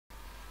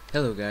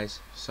Hello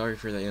guys, sorry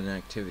for the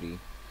inactivity.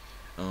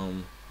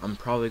 I'm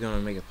probably gonna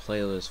make a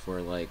playlist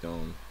for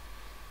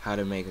how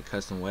to make a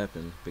custom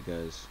weapon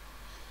because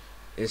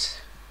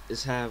it's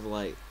it's have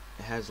like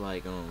it has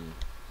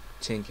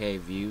 10K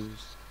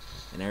views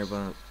and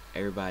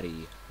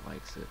everybody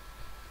likes it.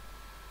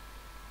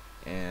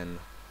 And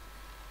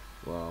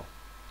well,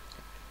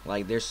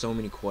 there's so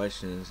many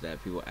questions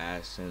that people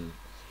ask and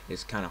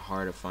it's kind of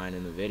hard to find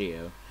in the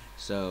video.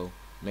 So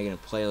making a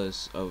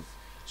playlist of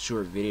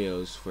short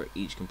videos for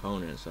each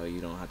component so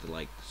you don't have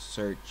to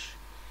search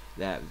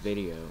that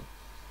video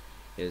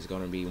is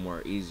going to be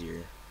more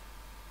easier.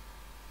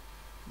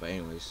 But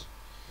anyways,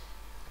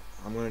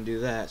 I'm going to do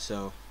that,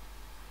 so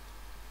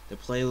the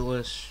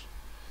playlist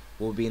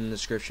will be in the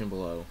description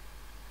below,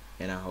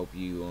 and I hope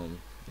you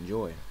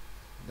enjoy.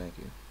 Thank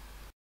you.